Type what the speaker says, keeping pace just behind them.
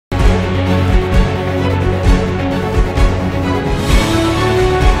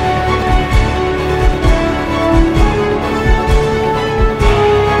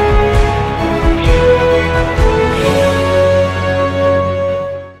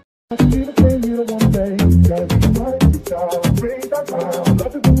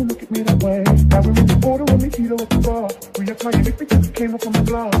feet off the bar. We are tired if we just came up on the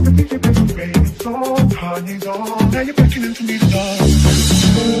block. The DJ plays some favorite song, Kanye's on. Now you're beckoning for me to dance.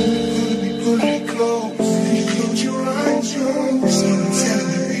 Pull it close. Close your eyes, someone's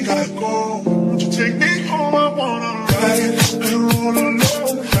telling you we gotta go. Won't you take me home? I wanna ride and roll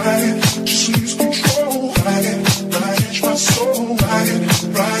alone. Ride, just lose control. Ride, ride my soul.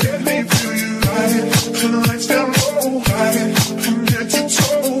 Ride, let me feel you. Ride, turn the lights down low. Ride, from head to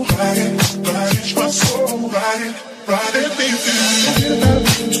toe. Ride, my soul. Ride, let me feel you. I feel about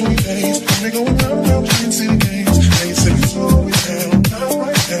 20 days. They go around playing city games. They say you slow it down, not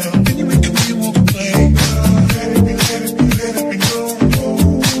right down. Then you make a real walk away. Let it be known.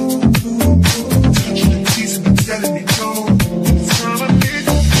 Touching and teasing and telling me no. It's time I need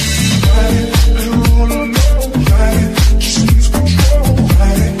you. Ride and roll alone. Ride, just lose control.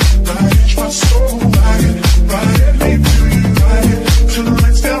 Ride, my soul. Ride, let me feel you. Ride, turn the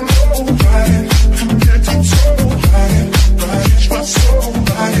lights down low. Ride, from head to toe. Ride, my soul.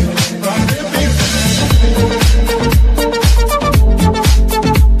 Ride, let me feel you.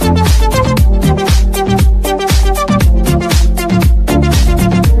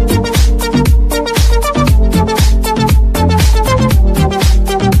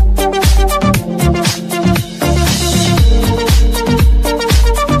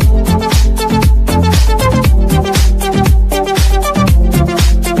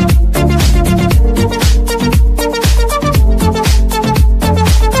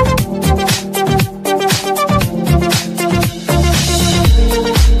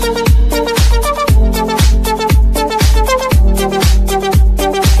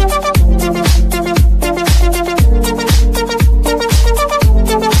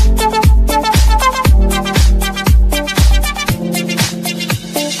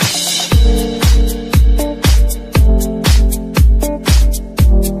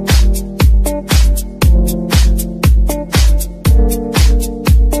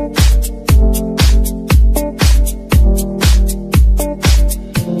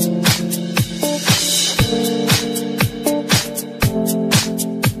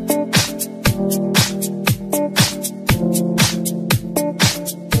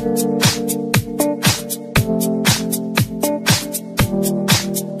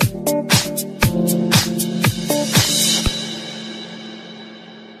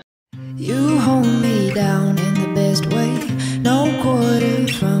 You hold me down in the best way. No quarter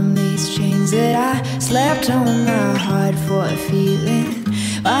from these chains that I slapped on my heart for a feeling.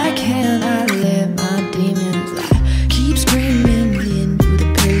 Why can't I let my demons lie? Keep screaming into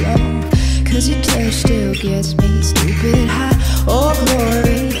the pillow, 'cause your touch still gets me stupid high. Oh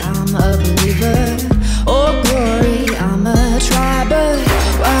glory, I'm a believer. Oh glory, I'm a triber.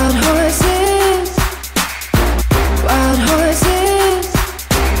 Wild horses, wild horses,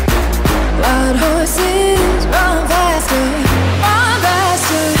 wild horses, run faster, run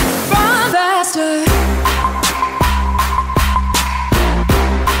faster, run faster.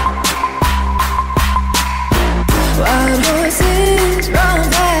 Wild horses, run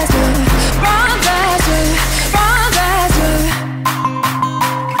faster, run faster, run faster.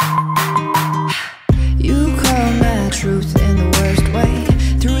 You call my truth in the worst way,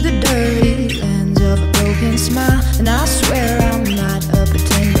 through the dirty lens of a broken smile. And I swear I'm not a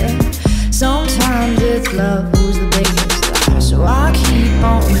pretender. Sometimes it's love who's the biggest lie. So I keep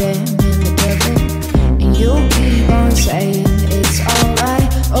on damning the devil, and you keep on saying it's alright.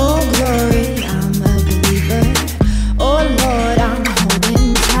 Oh glory, I'm a believer. Oh Lord, I'm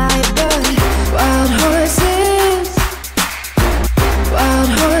holding tight. But wild horses, wild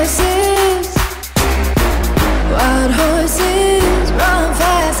horses, wild horses, run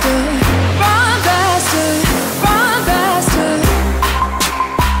faster, run faster, run faster.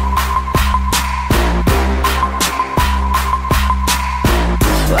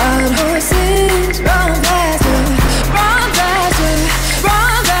 Wild horses, run faster, run faster,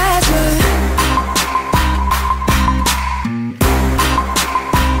 run faster.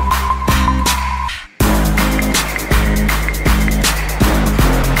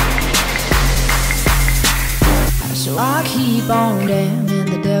 So I keep on damning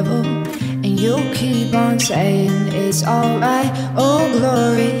the devil, and you keep on saying it's alright. Oh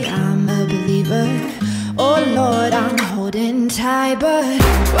glory, I'm a believer. Oh Lord, I'm holding tight. But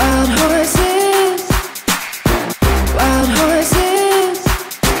wild horses, wild horses,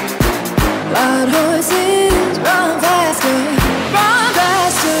 wild horses, run faster, run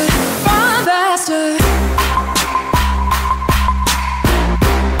faster, run faster.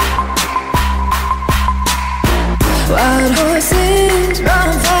 Wild horses,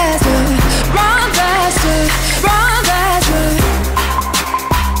 run faster, run faster, run faster.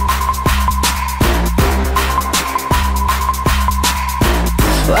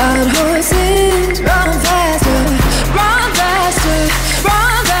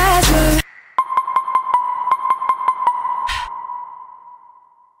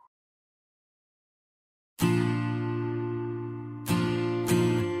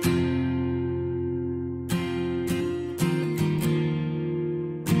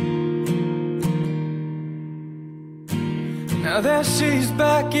 Now that she's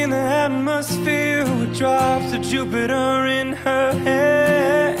back in the atmosphere with drops of Jupiter in her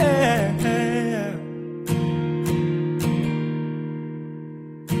hair,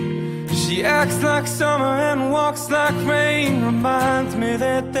 she acts like summer and walks like rain. Reminds me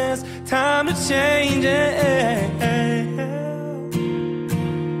that there's time to change.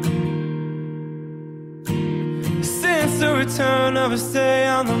 Since the return of her stay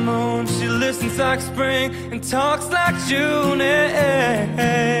on the moon, she listens like spring and talks like June.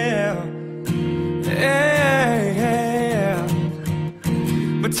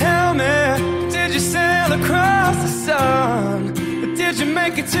 But tell me, did you sail across the sun? Or did you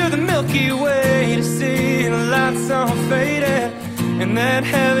make it to the Milky Way to see the lights all faded and that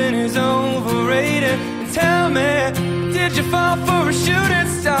heaven is overrated? And tell me, did you fall for a shooting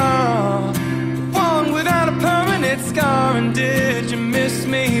star, one without a permanent scar? And did you miss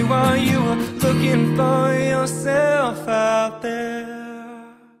me while you were looking for yourself out there?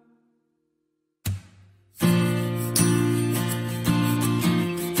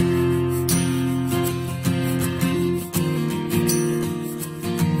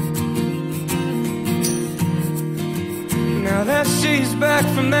 Now that she's back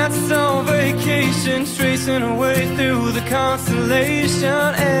from that summer vacation, tracing her way through the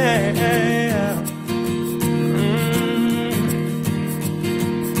constellation.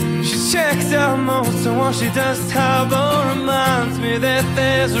 She checks out most of what she does top, but reminds me that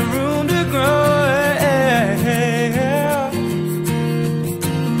there's room to grow.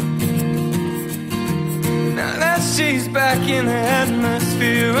 Now that she's back in the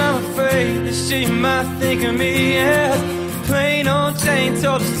atmosphere, I'm afraid that she might think of me as plain old Jane.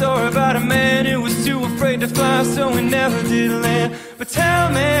 Told a story about a man who was too afraid to fly, so he never did land. But tell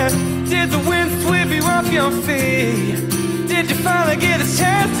me, did the wind sweep you off your feet? Did you finally get a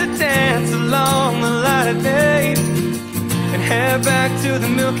chance to dance along the light of day and head back to the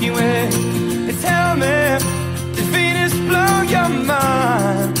Milky Way? And tell me, did Venus blow your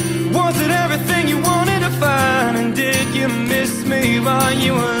mind? Was it everything you wanted to find? And did you miss me while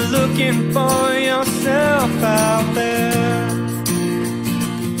you were looking for yourself out there?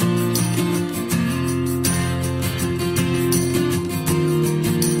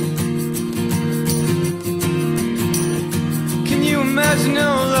 Can you imagine your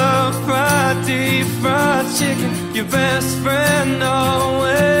love, fried deep fried chicken, your best friend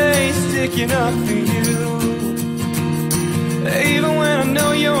always sticking up for you? Even when I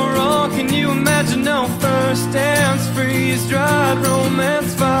know you're wrong, can you imagine no first dance, freeze-dried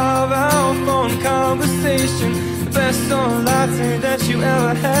romance, 5-hour phone conversation, the best sort of latte that you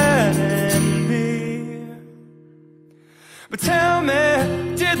ever had in me? But tell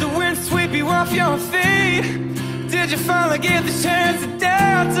me, did the wind sweep you off your feet? Did you finally get the chance to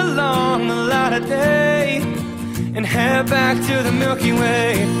dance along the light of day and head back to the Milky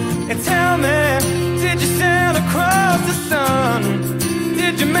Way? And tell me, did you sail across the sun?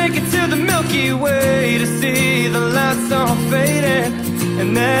 Did you make it to the Milky Way to see the lights all faded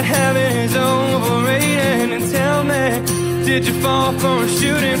and that heaven is overrated? And tell me, did you fall for a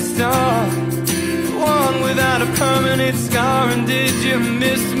shooting star, one without a permanent scar? And did you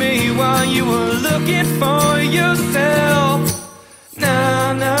miss me while you were looking for yourself?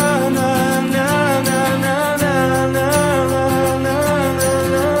 Na na na na na na na na.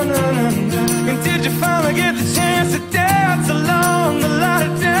 Did you finally get the chance to dance along the light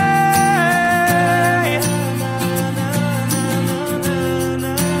of day?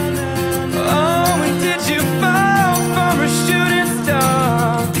 Oh, and did you fall for a shooting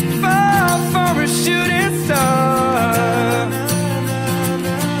star, fall for a shooting star?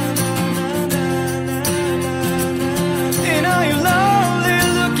 And are you lonely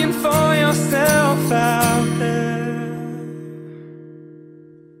looking for yourself out there?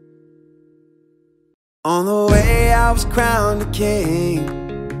 On the way I was crowned a king,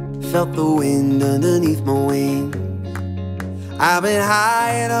 felt the wind underneath my wings. I've been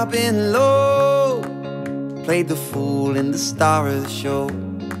high and I've been low, played the fool and the star of the show.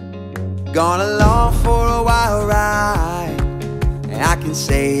 Gone along for a wild ride, and I can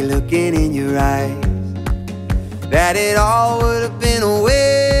say looking in your eyes that it all would have been a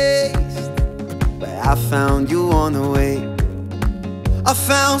waste, but I found you on the way. I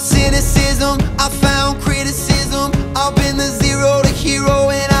found cynicism, I found criticism. I've been the zero to hero,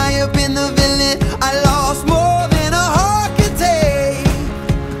 and I have been the villain. I lost more than a heart could take,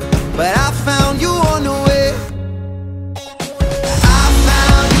 but I found you on the way. I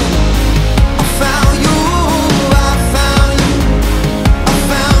found you, I found you, I found you, I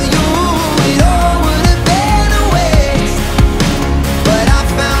found you. It all would have been a waste, but I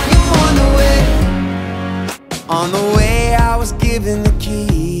found you on the way. On the way I was given the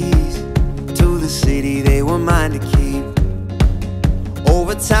keys to the city they were mine to keep.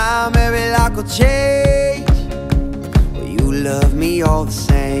 Over time every lock will change, but you love me all the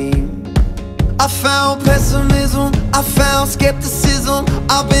same. I found pessimism, I found skepticism.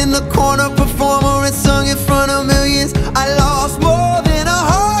 I've been the corner performer and sung in front of millions. I lost more than a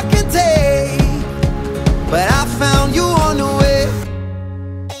heart can take, but I found you on the way.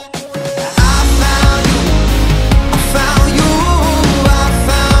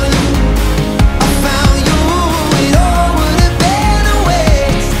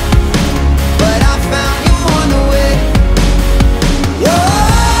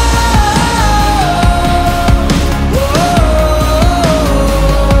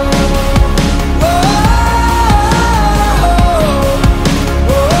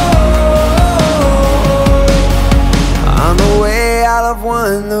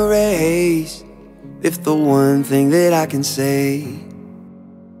 Won the race, if the one thing that I can say.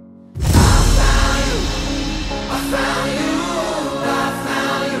 I found you, I found you, I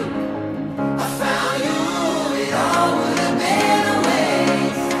found you, I found you. It all would have been a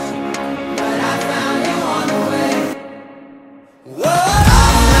waste, but I found you on the way. Whoa.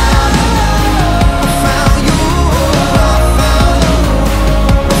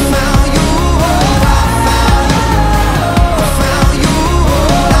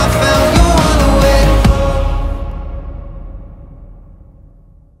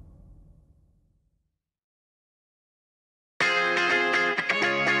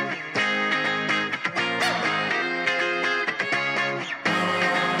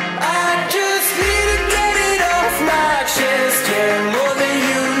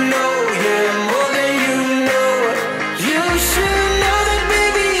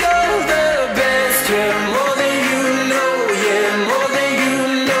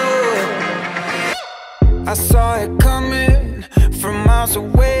 I saw it coming from miles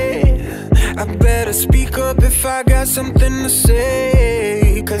away. I better speak up if I got something to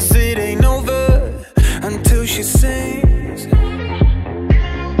say, 'cause it ain't over until she sings.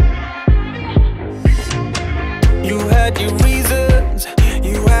 You had your reasons,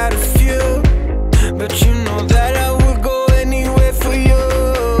 you had a few, but you know that I would go anywhere for you,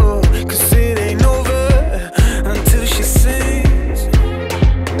 'cause it ain't over until she sings.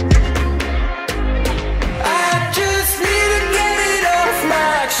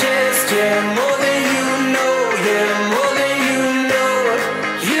 Yeah, more than you know, yeah, more than you know.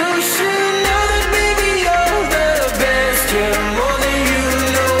 You should know that, baby, you're the best. Yeah, more than you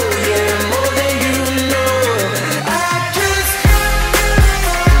know, yeah, more than you know. I just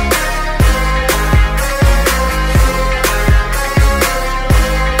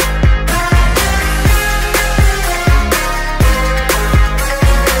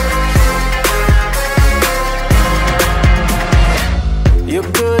your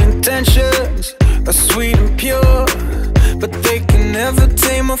good intentions are sweet and pure, but they can never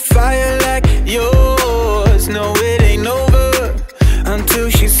tame a fire like yours. No, it ain't over until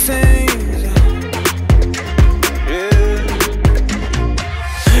she sings. Yeah.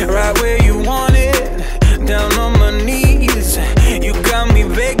 Right where you want it, down on my knees. You got me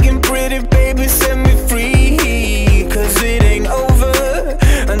begging, pretty baby, set me free, 'cause it ain't over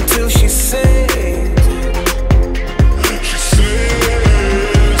until she sings.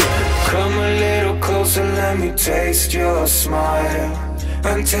 Let me taste your smile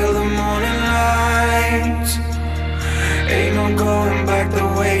until the morning light. Ain't no going back the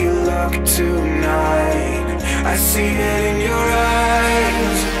way you look tonight. I see it in your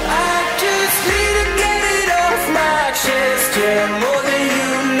eyes. I just need to get it off my chest. Yeah, more than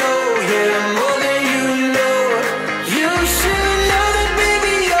you know, yeah, more than you know. You should know that,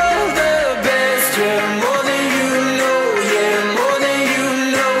 baby, you're the best. Yeah, more than you know, yeah, more than you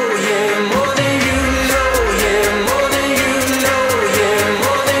know, yeah, more than you know.